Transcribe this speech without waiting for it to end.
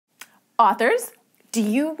Authors, do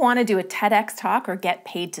you want to do a TEDx talk or get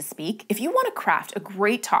paid to speak? If you want to craft a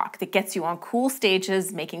great talk that gets you on cool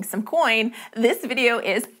stages making some coin, this video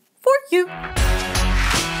is for you.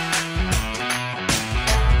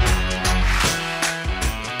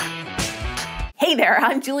 Hey there,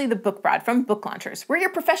 I'm Julie the Book Broad from Book Launchers. We're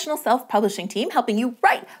your professional self-publishing team helping you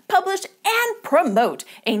write, publish, and promote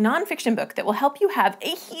a nonfiction book that will help you have a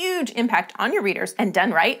huge impact on your readers, and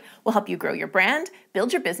done right, will help you grow your brand,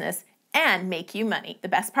 build your business, and make you money. The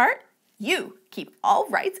best part? You keep all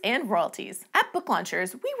rights and royalties. At Book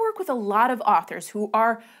Launchers, we work with a lot of authors who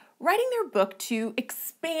are writing their book to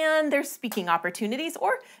expand their speaking opportunities,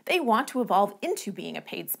 or they want to evolve into being a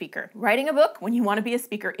paid speaker. Writing a book when you want to be a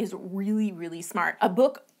speaker is really, really smart. A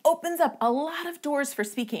book opens up a lot of doors for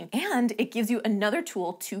speaking, and it gives you another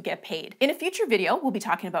tool to get paid. In a future video, we'll be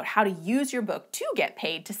talking about how to use your book to get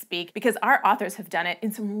paid to speak, because our authors have done it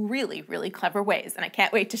in some really, really clever ways, and I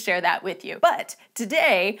can't wait to share that with you. But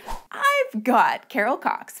today, I've got Carol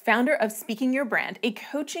Cox, founder of Speaking Your Brand, a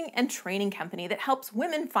coaching and training company that helps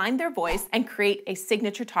women find their voice and create a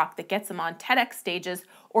signature talk that gets them on TEDx stages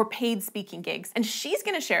or paid speaking gigs. And she's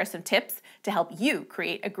gonna share some tips to help you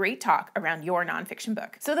create a great talk around your nonfiction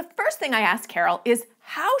book. So the first thing I asked Carol is,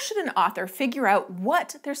 how should an author figure out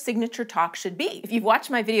what their signature talk should be? If you've watched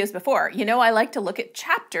my videos before, you know I like to look at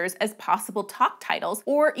chapters as possible talk titles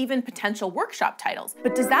or even potential workshop titles.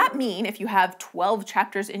 But does that mean if you have 12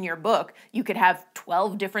 chapters in your book, you could have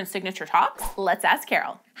 12 different signature talks? Let's ask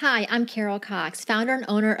Carol. Hi, I'm Carol Cox, founder and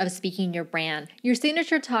owner of Speaking Your Brand. Your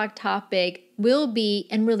signature talk topic will be,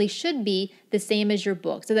 and really should be, the same as your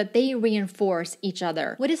book so that they reinforce each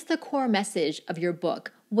other. What is the core message of your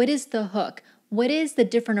book? What is the hook? What is the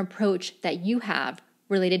different approach that you have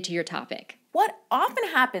related to your topic? What often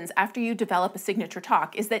happens after you develop a signature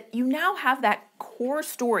talk is that you now have that core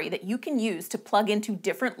story that you can use to plug into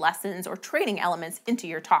different lessons or training elements into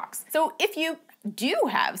your talks. So if you do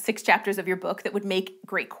have 6 chapters of your book that would make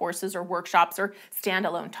great courses or workshops or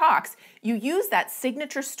standalone talks, you use that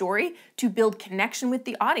signature story to build connection with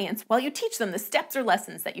the audience while you teach them the steps or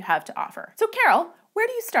lessons that you have to offer. So Carol, where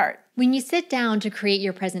do you start? When you sit down to create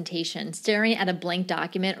your presentation, staring at a blank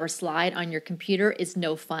document or slide on your computer is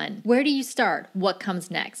no fun. Where do you start? What comes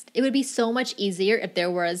next? It would be so much easier if there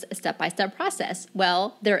was a step-by-step process.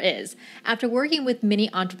 Well, there is. After working with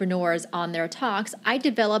many entrepreneurs on their talks, I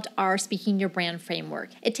developed our Speaking Your Brand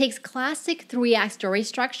framework. It takes classic 3-act story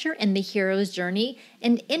structure and the hero's journey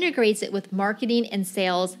and integrates it with marketing and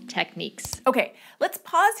sales techniques. Okay, let's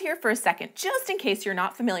pause here for a second, just in case you're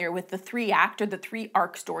not familiar with the 3-act or the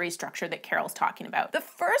 3-arc story structure that Carol's talking about. The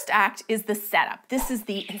first act is the setup. This is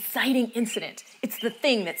the inciting incident. It's the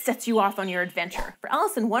thing that sets you off on your adventure. For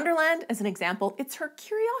Alice in Wonderland, as an example, it's her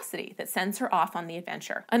curiosity that sends her off on the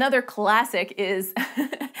adventure. Another classic is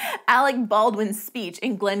Alec Baldwin's speech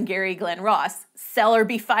in Glengarry Glen Ross, "Sell or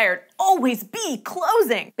be fired, always be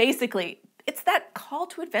closing." Basically, it's that call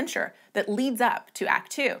to adventure that leads up to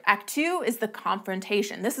Act 2. Act 2 is the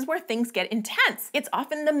confrontation. This is where things get intense. It's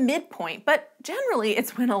often the midpoint, but generally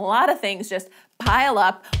it's when a lot of things just pile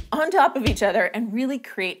up on top of each other and really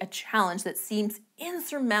create a challenge that seems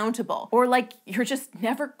insurmountable, or like you're just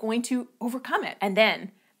never going to overcome it. And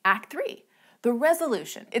then Act 3. The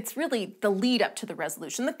resolution. It's really the lead up to the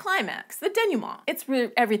resolution, the climax, the denouement. It's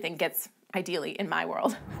really, everything gets, ideally in my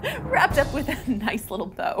world, wrapped up with a nice little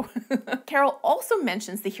bow. Carol also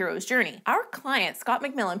mentions the hero's journey. Our client, Scott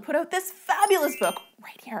McMillan, put out this fabulous book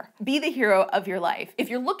right here, Be the Hero of Your Life. If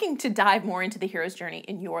you're looking to dive more into the hero's journey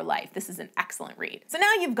in your life, this is an excellent read. So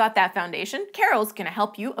now you've got that foundation, Carol's gonna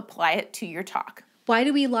help you apply it to your talk. Why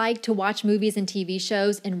do we like to watch movies and TV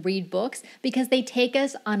shows and read books? Because they take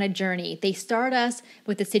us on a journey. They start us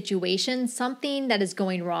with a situation, something that is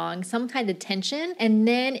going wrong, some kind of tension, and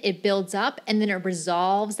then it builds up and then it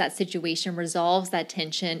resolves that situation, resolves that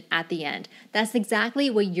tension at the end. That's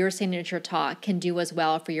exactly what your signature talk can do as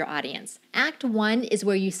well for your audience. Act 1 is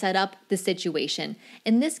where you set up the situation.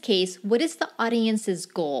 In this case, what is the audience's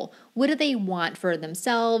goal? What do they want for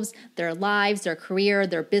themselves, their lives, their career,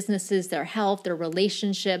 their businesses, their health, their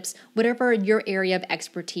relationships, whatever your area of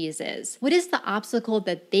expertise is? What is the obstacle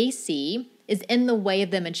that they see is in the way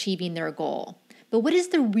of them achieving their goal? But what is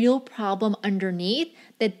the real problem underneath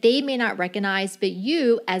that they may not recognize, but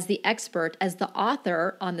you as the expert, as the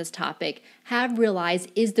author on this topic, have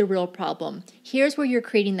realized is the real problem? Here's where you're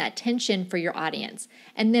creating that tension for your audience.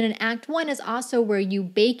 And then in Act 1 is also where you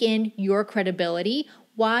bake in your credibility,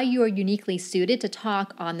 why you are uniquely suited to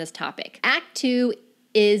talk on this topic. Act 2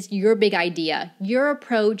 is your big idea, your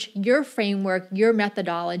approach, your framework, your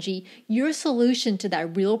methodology, your solution to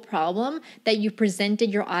that real problem that you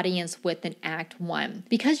presented your audience with in Act 1.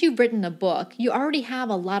 Because you've written a book, you already have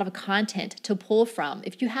a lot of content to pull from.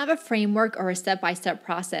 If you have a framework or a step-by-step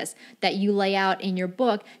process that you lay out in your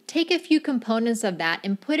book, take a few components of that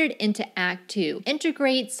and put it into Act 2.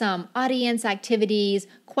 Integrate some audience activities,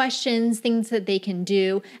 questions, things that they can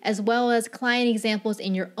do, as well as client examples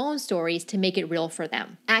in your own stories to make it real for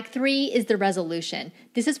them. Act 3 is the resolution.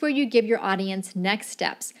 This is where you give your audience next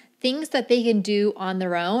steps, things that they can do on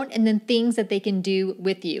their own, and then things that they can do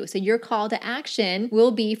with you. So your call to action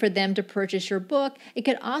will be for them to purchase your book. It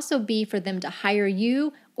could also be for them to hire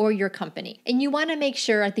you or your company. And you want to make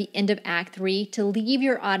sure at the end of Act 3 to leave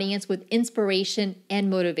your audience with inspiration and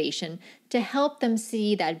motivation to help them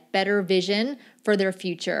see that better vision for their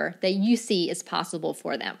future that you see is possible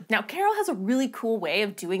for them. Now, Carol has a really cool way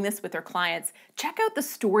of doing this with her clients. Check out the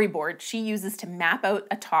storyboard she uses to map out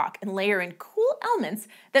a talk and layer in cool elements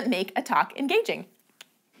that make a talk engaging.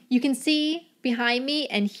 You can see behind me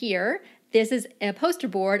and here, this is a poster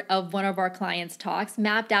board of one of our clients' talks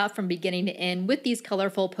mapped out from beginning to end with these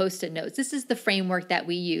colorful post-it notes. This is the framework that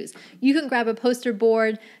we use. You can grab a poster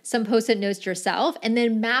board, some post-it notes yourself, and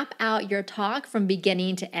then map out your talk from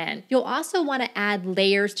beginning to end. You'll also want to add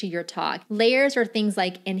layers to your talk. Layers are things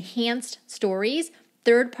like enhanced stories,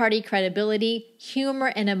 third-party credibility,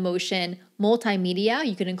 humor and emotion, multimedia.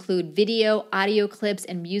 You can include video, audio clips,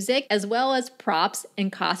 and music, as well as props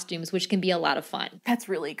and costumes, which can be a lot of fun. That's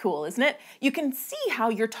really cool, isn't it? You can see how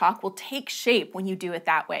your talk will take shape when you do it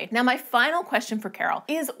that way. Now, my final question for Carol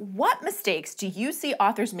is, what mistakes do you see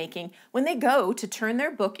authors making when they go to turn their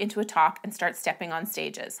book into a talk and start stepping on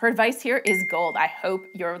stages? Her advice here is gold. I hope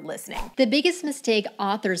you're listening. The biggest mistake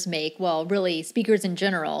authors make, well, really speakers in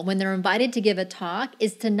general, when they're invited to give a talk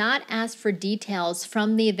is to not ask for details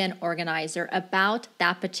from the event organizer about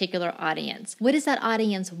that particular audience. What does that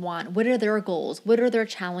audience want? What are their goals? What are their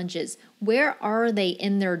challenges? Where are they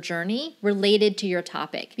in their journey related to your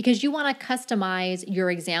topic? Because you want to customize your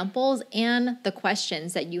examples and the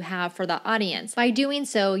questions that you have for the audience. By doing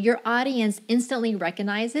so, your audience instantly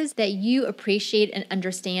recognizes that you appreciate and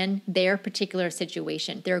understand their particular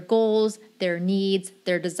situation, their goals, their needs,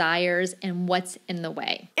 their desires, and what's in the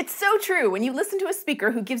way. It's so true. When you listen to a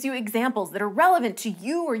speaker who gives you examples that are relevant to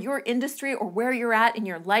you or your industry or where you're at in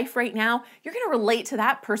your life right now, you're going to relate to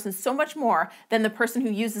that person so much more than the person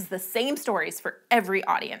who uses the same stories for every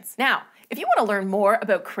audience. Now, if you want to learn more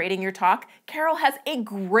about creating your talk, Carol has a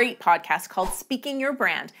great podcast called Speaking Your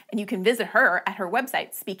Brand, and you can visit her at her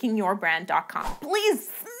website, speakingyourbrand.com. Please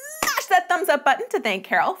smash that thumbs up button to thank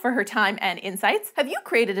Carol for her time and insights. Have you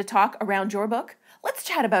created a talk around your book? Let's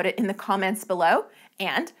chat about it in the comments below.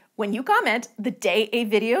 And when you comment, the day a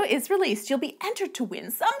video is released, you'll be entered to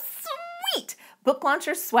win some sweet book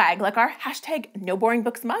launcher swag like our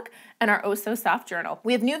 #NoBoringBooks mug and our Oh So Soft journal.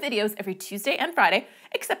 We have new videos every Tuesday and Friday,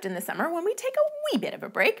 except in the summer when we take a wee bit of a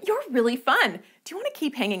break. You're really fun. Do you want to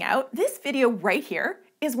keep hanging out? This video right here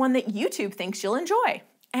is one that YouTube thinks you'll enjoy.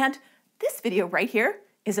 And this video right here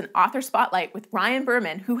is an author spotlight with Ryan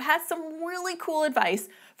Berman, who has some really cool advice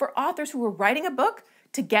for authors who are writing a book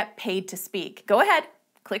to get paid to speak. Go ahead,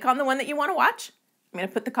 click on the one that you want to watch. I'm going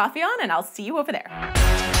to put the coffee on and I'll see you over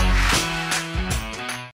there.